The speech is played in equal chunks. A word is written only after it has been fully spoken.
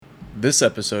This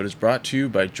episode is brought to you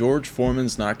by George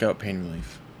Foreman's Knockout Pain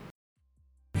Relief.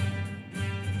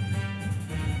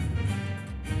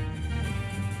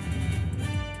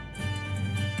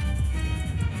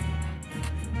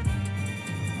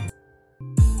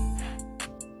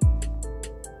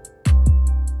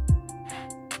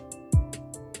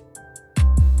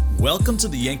 Welcome to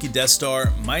the Yankee Death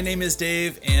Star. My name is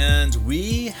Dave, and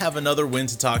we have another win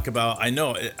to talk about. I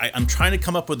know I'm trying to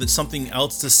come up with something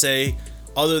else to say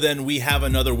other than we have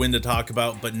another win to talk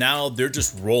about, but now they're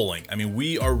just rolling. I mean,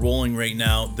 we are rolling right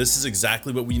now. This is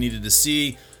exactly what we needed to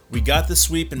see. We got the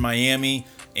sweep in Miami,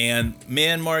 and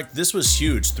man, Mark, this was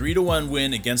huge. 3-1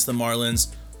 win against the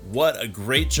Marlins. What a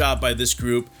great job by this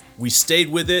group. We stayed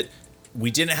with it. We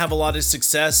didn't have a lot of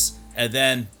success. And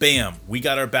then, bam, we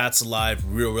got our bats alive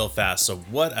real fast. So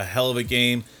what a hell of a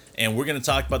game. And we're going to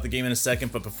talk about the game in a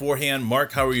second. But beforehand,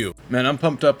 Mark, how are you? Man, I'm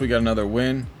pumped up. We got another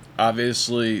win.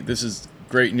 Obviously, this is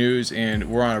great news, and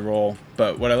we're on a roll.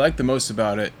 But what I liked the most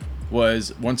about it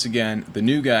was, once again, the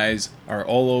new guys are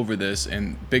all over this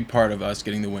and big part of us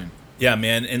getting the win. Yeah,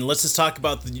 man. And let's just talk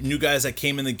about the new guys that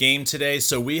came in the game today.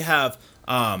 So we have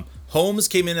Holmes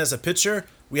came in as a pitcher.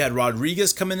 We had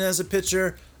Rodriguez come in as a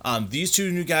pitcher. These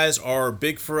two new guys are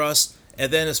big for us.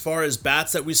 And then as far as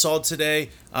bats that we saw today,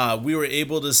 we were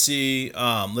able to see,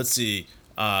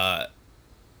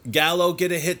 Gallo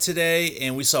get a hit today,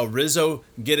 and we saw Rizzo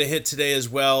get a hit today as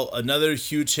well. Another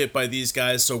huge hit by these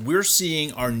guys. So we're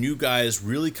seeing our new guys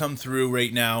really come through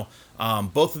right now.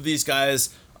 Both of these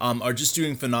guys are just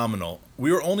doing phenomenal.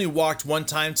 We were only walked one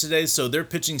time today, so their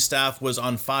pitching staff was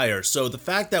on fire. So the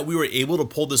fact that we were able to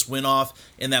pull this win off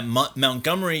and that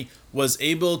Montgomery was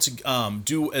able to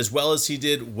do as well as he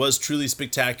did was truly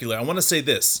spectacular. I want to say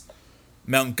this.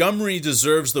 Montgomery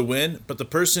deserves the win, but the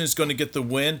person who's going to get the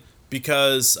win,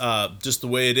 because just the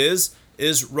way it is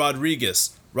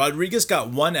Rodriguez. Rodriguez got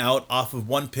one out off of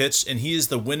one pitch, and he is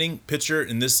the winning pitcher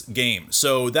in this game.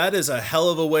 So that is a hell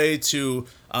of a way to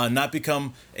not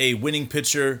become a winning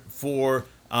pitcher for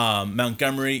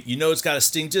Montgomery. You know it's got to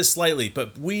sting just slightly,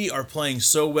 but we are playing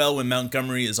so well when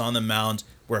Montgomery is on the mound.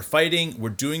 We're fighting. We're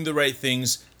doing the right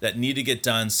things that need to get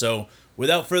done. So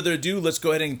without further ado, let's go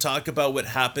ahead and talk about what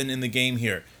happened in the game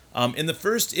here. In the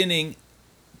first inning,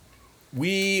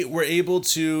 we were able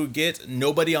to get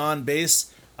nobody on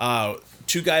base.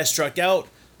 Two guys struck out,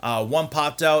 one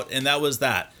popped out, and that was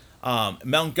that.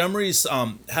 Montgomery's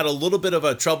had a little bit of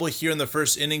a trouble here in the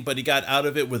first inning, but he got out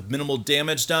of it with minimal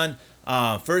damage done.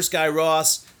 First guy,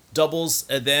 Ross, doubles,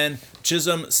 and then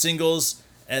Chisholm singles,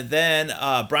 and then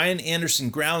Brian Anderson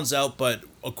grounds out, but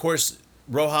of course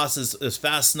Rojas is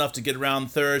fast enough to get around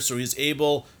third, so he's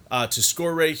able to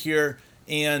score right here.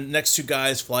 And next two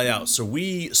guys fly out. So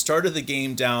we started the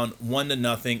game down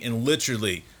 1-0, and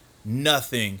literally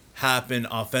nothing happened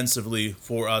offensively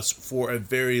for us for a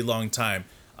very long time.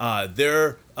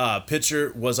 Their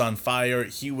pitcher was on fire.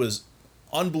 He was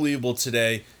unbelievable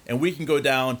today. And we can go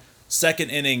down second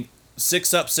inning,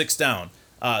 6 up, 6 down.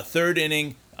 Third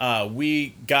inning,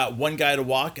 we got one guy to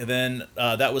walk, and then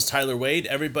that was Tyler Wade.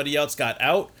 Everybody else got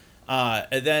out.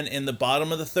 And then in the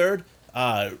bottom of the third,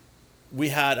 we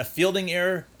had a fielding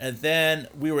error, and then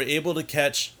we were able to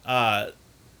catch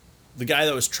the guy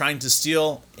that was trying to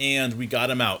steal, and we got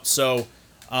him out. So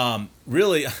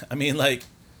really, I mean, like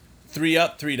 3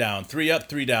 up, 3 down, 3 up,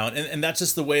 3 down, and that's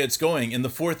just the way it's going. In the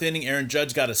fourth inning, Aaron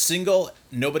Judge got a single.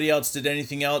 Nobody else did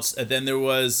anything else. And then there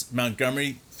was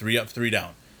Montgomery, 3 up, 3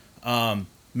 down.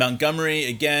 Montgomery,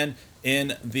 again,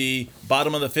 in the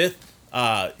bottom of the fifth,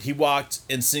 he walked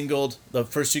and singled. The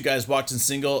first two guys walked and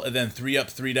singled, and then 3 up,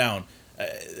 3 down.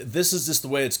 This is just the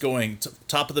way it's going.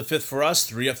 Top of the fifth for us,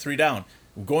 3 up, 3 down.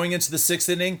 Going into the sixth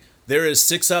inning, there is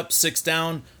 6 up, 6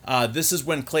 down. This is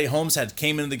when Clay Holmes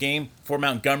came into the game for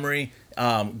Montgomery.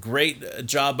 Great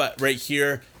job right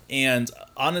here. And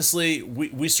honestly,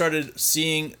 we started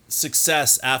seeing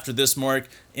success after this, Mark.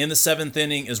 In the seventh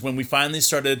inning is when we finally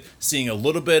started seeing a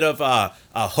little bit of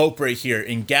hope right here.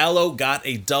 And Gallo got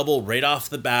a double right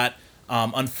off the bat.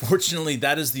 Unfortunately,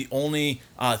 that is the only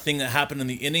thing that happened in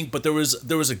the inning. But there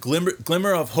was a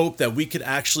glimmer of hope that we could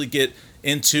actually get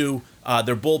into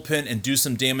their bullpen and do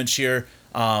some damage here.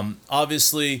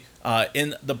 Obviously,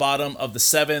 in the bottom of the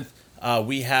seventh,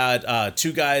 we had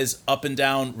two guys up and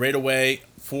down right away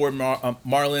for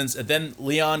Marlins. And then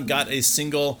Leon got a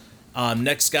single.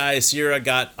 Next guy, Sierra,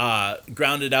 got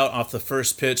grounded out off the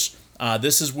first pitch.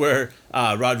 This is where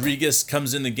Rodriguez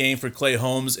comes in the game for Clay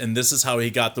Holmes, and this is how he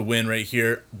got the win right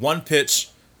here. One pitch,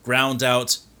 ground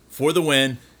out for the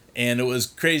win, and it was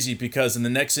crazy because in the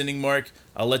next inning, Mark,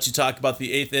 I'll let you talk about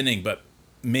the eighth inning, but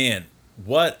man,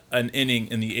 what an inning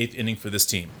in the eighth inning for this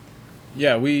team.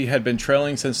 Yeah, we had been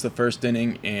trailing since the first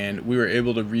inning, and we were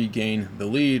able to regain the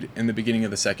lead in the beginning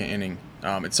of the second inning.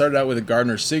 It started out with a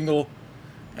Gardner single,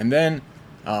 and then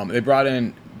they brought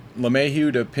in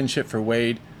LeMahieu to pinch hit for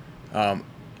Wade.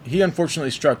 He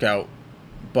unfortunately struck out,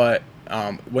 but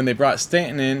when they brought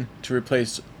Stanton in to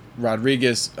replace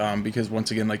Rodriguez, because once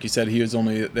again, like you said, he was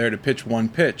only there to pitch one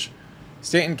pitch,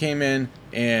 Stanton came in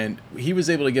and he was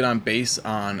able to get on base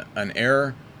on an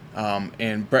error,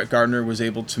 and Brett Gardner was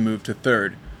able to move to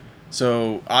third.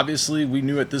 So obviously we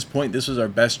knew at this point this was our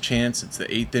best chance. It's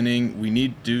the eighth inning. We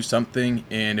need to do something,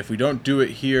 and if we don't do it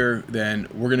here, then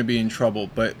we're going to be in trouble.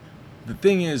 But the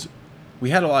thing is, we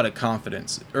had a lot of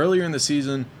confidence. Earlier in the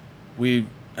season, we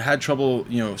had trouble,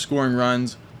 scoring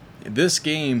runs. In this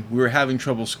game, we were having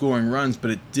trouble scoring runs, but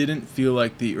it didn't feel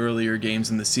like the earlier games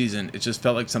in the season. It just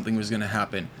felt like something was going to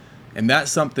happen. And that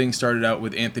something started out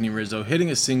with Anthony Rizzo hitting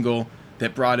a single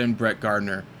that brought in Brett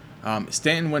Gardner.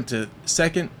 Stanton went to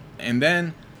second, and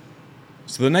then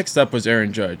so the next up was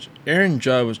Aaron Judge. Aaron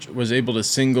Judge was able to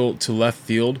single to left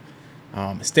field.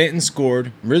 Stanton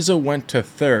scored. Rizzo went to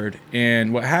third,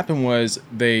 and what happened was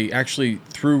they actually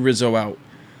threw Rizzo out.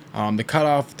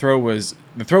 The throw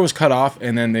was cut off,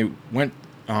 and then they went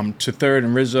to third,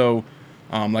 and Rizzo,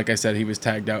 like I said, he was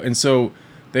tagged out, and so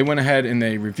they went ahead and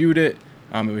they reviewed it.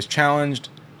 It was challenged.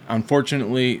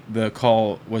 Unfortunately, the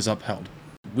call was upheld.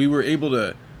 We were able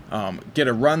to get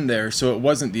a run there, so it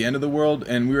wasn't the end of the world,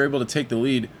 and we were able to take the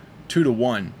lead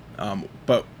 2-1.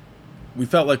 But we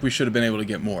felt like we should have been able to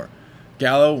get more.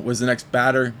 Gallo was the next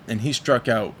batter, and he struck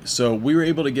out. So we were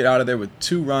able to get out of there with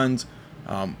 2 runs.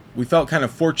 We felt kind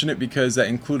of fortunate because that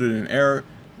included an error,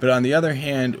 but on the other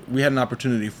hand, we had an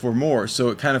opportunity for more, so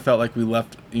it kind of felt like we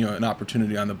left an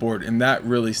opportunity on the board, and that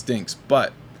really stinks.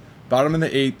 But bottom of the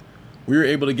 8th, we were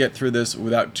able to get through this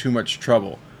without too much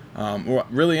trouble, or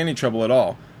really any trouble at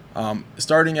all.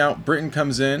 Starting out, Britton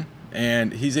comes in,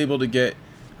 and he's able to get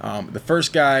the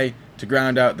first guy to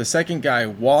ground out, the second guy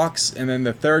walks, and then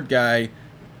the third guy,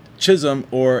 Chisholm,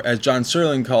 or as John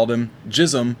Sterling called him,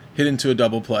 Jism, hit into a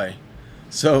double play.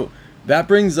 So that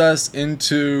brings us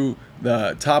into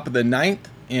the top of the 9th,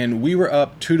 and we were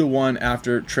up 2-1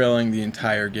 after trailing the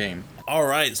entire game. All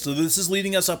right, so this is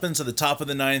leading us up into the top of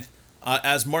the 9th.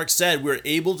 As Mark said, we're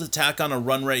able to tack on a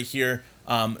run right here.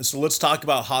 So let's talk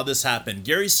about how this happened.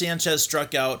 Gary Sanchez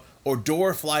struck out.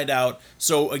 Odor flied out.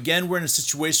 So again, we're in a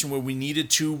situation where we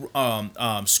needed to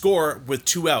score with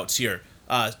 2 outs here.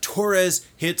 Torres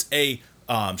hits a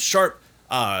sharp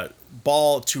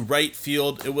ball to right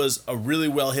field. It was a really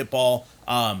well hit ball.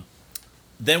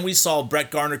 Then we saw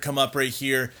Brett Gardner come up right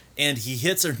here, and he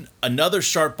hits another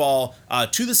sharp ball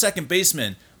to the second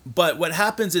baseman. But what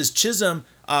happens is Chisholm,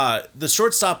 the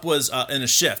shortstop was in a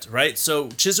shift, right? So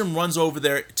Chisholm runs over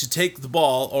there to take the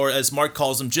ball, or as Mark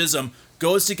calls him, Jism,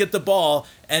 goes to get the ball,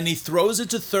 and he throws it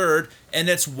to third, and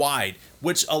it's wide,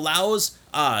 which allows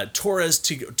Torres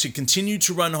to continue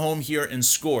to run home here and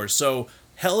score. So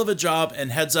hell of a job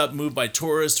and heads up move by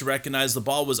Torres to recognize the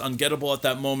ball was ungettable at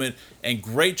that moment, and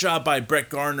great job by Brett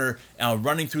Gardner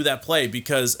running through that play,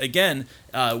 because again,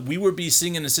 we would be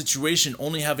sitting in a situation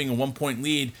only having a 1-point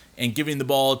lead and giving the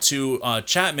ball to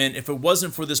Chapman. If it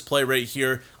wasn't for this play right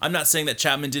here, I'm not saying that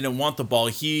Chapman didn't want the ball.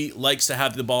 He likes to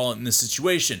have the ball in this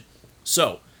situation.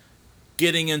 So,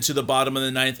 getting into the bottom of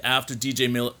the 9th after DJ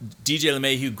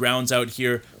LeMahieu grounds out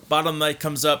here, bottom of the 9th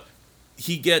comes up.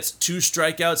 He gets 2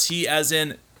 strikeouts. He, as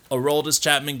in Aroldis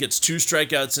Chapman, gets 2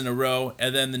 strikeouts in a row.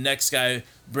 And then the next guy,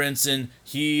 Brinson,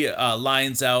 he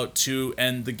lines out to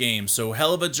end the game. So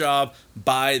hell of a job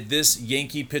by this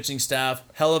Yankee pitching staff.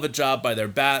 Hell of a job by their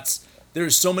bats.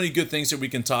 There's so many good things that we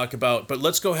can talk about. But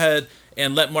let's go ahead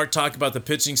and let Mark talk about the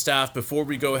pitching staff before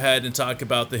we go ahead and talk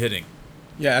about the hitting.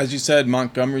 Yeah, as you said,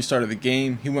 Montgomery started the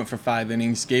game. He went for 5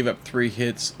 innings, gave up 3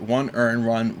 hits, 1 earned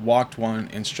run, walked 1,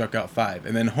 and struck out 5.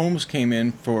 And then Holmes came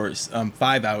in for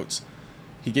 5 outs.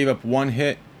 He gave up 1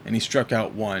 hit, and he struck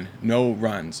out 1. No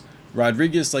runs.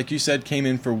 Rodriguez, like you said, came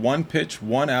in for 1 pitch,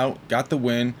 1 out, got the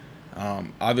win.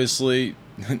 Obviously,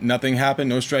 nothing happened,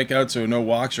 no strikeouts or no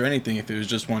walks or anything if it was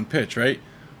just 1 pitch, right?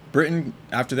 Britton,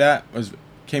 after that,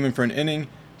 came in for an inning.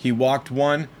 He walked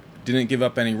 1. Didn't give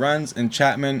up any runs, and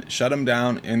Chapman shut him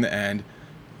down in the end.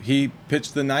 He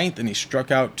pitched the 9th, and he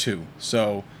struck out 2.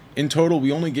 So in total,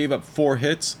 we only gave up 4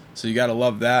 hits, so you got to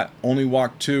love that. Only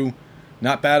walked 2.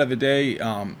 Not bad of a day.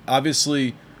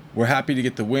 Obviously, we're happy to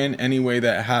get the win any way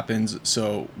that happens,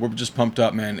 so we're just pumped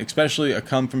up, man, especially a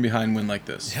come-from-behind win like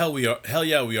this. Hell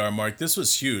yeah, we are, Mark. This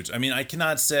was huge. I mean, I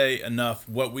cannot say enough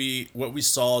what we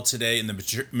saw today in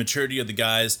the maturity of the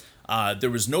guys.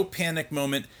 There was no panic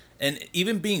moment. And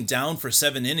even being down for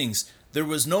 7 innings, there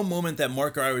was no moment that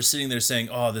Mark or I were sitting there saying,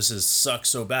 oh, this sucks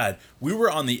so bad. We were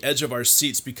on the edge of our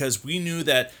seats because we knew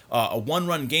that a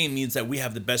one-run game means that we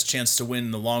have the best chance to win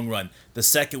in the long run the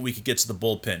second we could get to the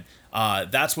bullpen.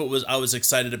 That's what I was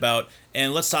excited about.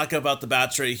 And let's talk about the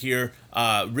bats right here.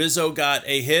 Rizzo got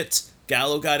a hit,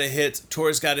 Gallo got a hit,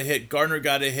 Torres got a hit, Gardner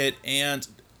got a hit, and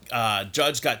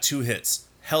Judge got 2 hits.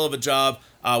 Hell of a job.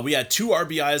 We had 2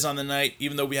 RBIs on the night,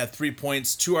 even though we had 3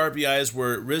 points. 2 RBIs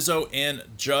were Rizzo and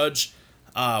Judge.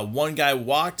 One guy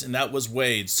walked, and that was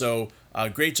Wade. So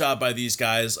great job by these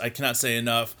guys. I cannot say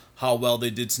enough how well they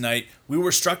did tonight. We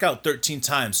were struck out 13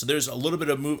 times, so there's a little bit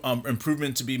of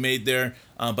improvement to be made there.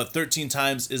 But 13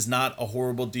 times is not a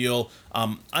horrible deal.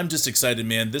 I'm just excited,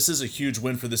 man. This is a huge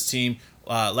win for this team.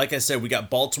 Like I said, we got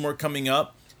Baltimore coming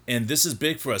up, and this is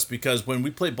big for us because when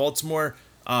we play Baltimore,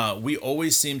 we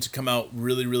always seem to come out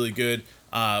really, really good.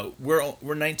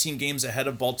 We're 19 games ahead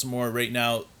of Baltimore right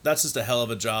now. That's just a hell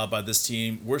of a job by this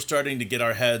team. We're starting to get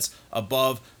our heads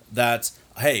above that.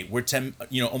 Hey, we're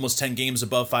almost 10 games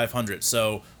above 500.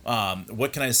 So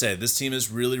what can I say? This team is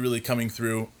really, really coming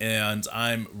through, and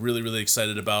I'm really, really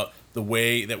excited about the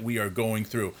way that we are going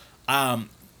through.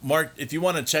 Mark, if you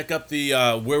want to check up the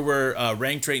where we're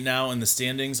ranked right now in the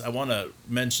standings, I want to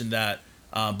mention that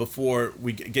before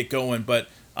we get going. But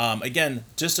again,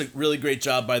 just a really great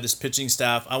job by this pitching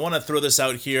staff. I want to throw this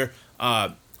out here.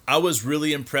 I was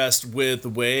really impressed with the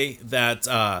way that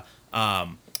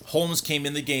Holmes came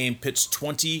in the game, pitched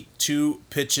 22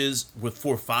 pitches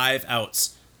for 5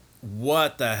 outs.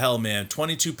 What the hell, man?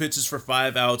 22 pitches for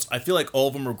 5 outs. I feel like all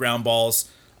of them were ground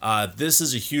balls. This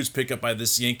is a huge pickup by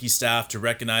this Yankee staff to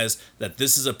recognize that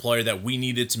this is a player that we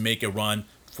needed to make a run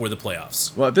for the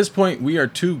playoffs. Well, at this point, we are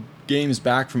 2 games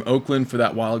back from Oakland for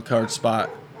that wild card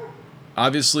spot.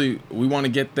 Obviously, we want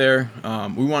to get there.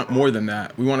 We want more than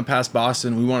that. We want to pass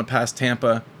Boston. We want to pass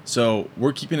Tampa. So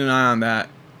we're keeping an eye on that.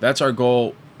 That's our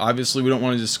goal. Obviously, we don't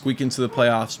want to just squeak into the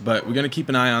playoffs, but we're going to keep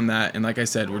an eye on that. And like I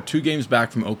said, we're 2 games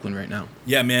back from Oakland right now.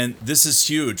 Yeah, man, this is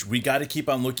huge. We got to keep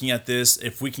on looking at this.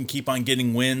 If we can keep on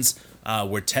getting wins,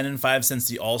 we're 10-5 since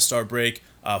the All-Star break.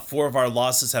 4 of our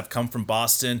losses have come from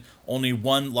Boston. Only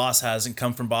 1 loss hasn't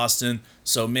come from Boston.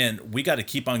 So, man, we got to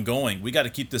keep on going. We got to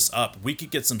keep this up. We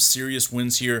could get some serious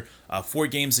wins here. 4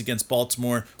 games against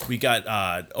Baltimore. We got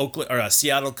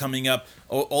Seattle coming up.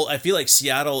 I feel like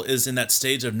Seattle is in that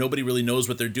stage of nobody really knows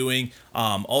what they're doing.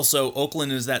 Also,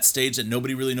 Oakland is that stage that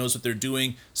nobody really knows what they're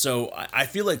doing. So I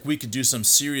feel like we could do some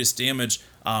serious damage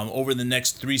over the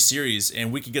next 3 series,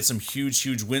 and we could get some huge,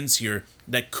 huge wins here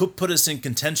that could put us in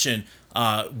contention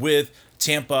with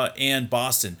Tampa and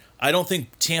Boston. I don't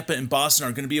think Tampa and Boston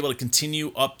are going to be able to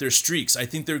continue up their streaks. I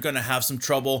think they're going to have some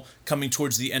trouble coming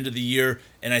towards the end of the year,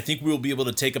 and I think we will be able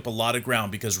to take up a lot of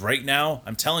ground because right now,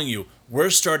 I'm telling you, we're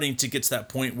starting to get to that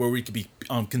point where we could be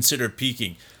considered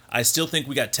peaking. I still think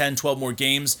we got 10, 12 more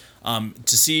games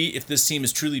to see if this team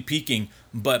is truly peaking,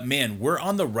 but man, we're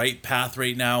on the right path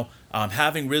right now.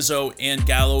 Having Rizzo and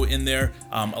Gallo in there,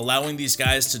 allowing these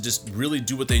guys to just really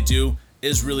do what they do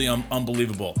is really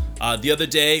unbelievable. The other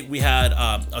day, we had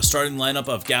a starting lineup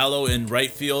of Gallo in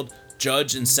right field,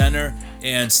 Judge in center,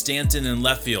 and Stanton in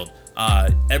left field.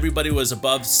 Everybody was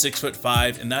above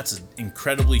 6'5", and that's an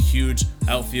incredibly huge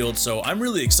outfield. So I'm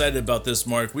really excited about this,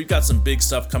 Mark. We've got some big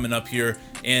stuff coming up here,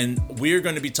 and we're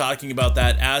going to be talking about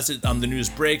that as the news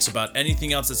breaks, about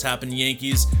anything else that's happened to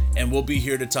Yankees, and we'll be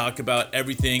here to talk about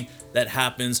everything that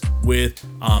happens with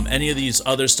any of these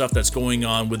other stuff that's going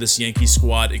on with this Yankee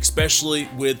squad, especially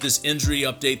with this injury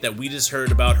update that we just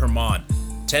heard about Germán.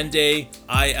 10-day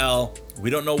IL. We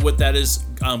don't know what that is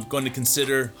going to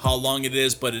consider, how long it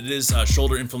is, but it is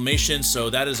shoulder inflammation, so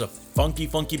that is a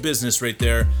funky business right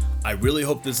there. I really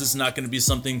hope this is not going to be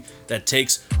something that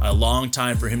takes a long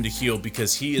time for him to heal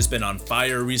because he has been on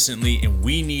fire recently and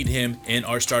we need him in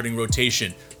our starting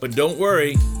rotation. But don't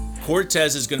worry,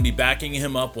 Cortez is going to be backing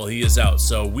him up while he is out,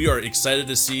 so we are excited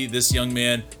to see this young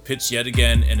man pitch yet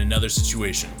again in another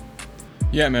situation.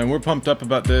 Yeah, man, we're pumped up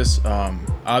about this.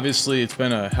 Obviously, it's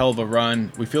been a hell of a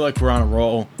run. We feel like we're on a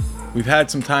roll. We've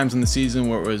had some times in the season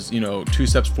where it was, 2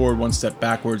 steps forward, 1 step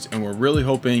backwards, and we're really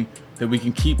hoping that we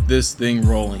can keep this thing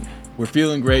rolling. We're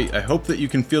feeling great. I hope that you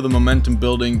can feel the momentum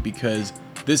building because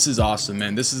this is awesome,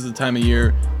 man. This is the time of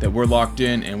year that we're locked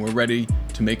in and we're ready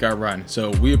to make our run.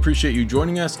 So we appreciate you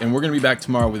joining us, and we're going to be back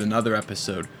tomorrow with another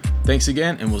episode. Thanks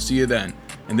again, and we'll see you then.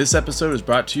 And this episode is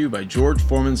brought to you by George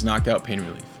Foreman's Knockout Pain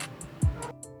Relief.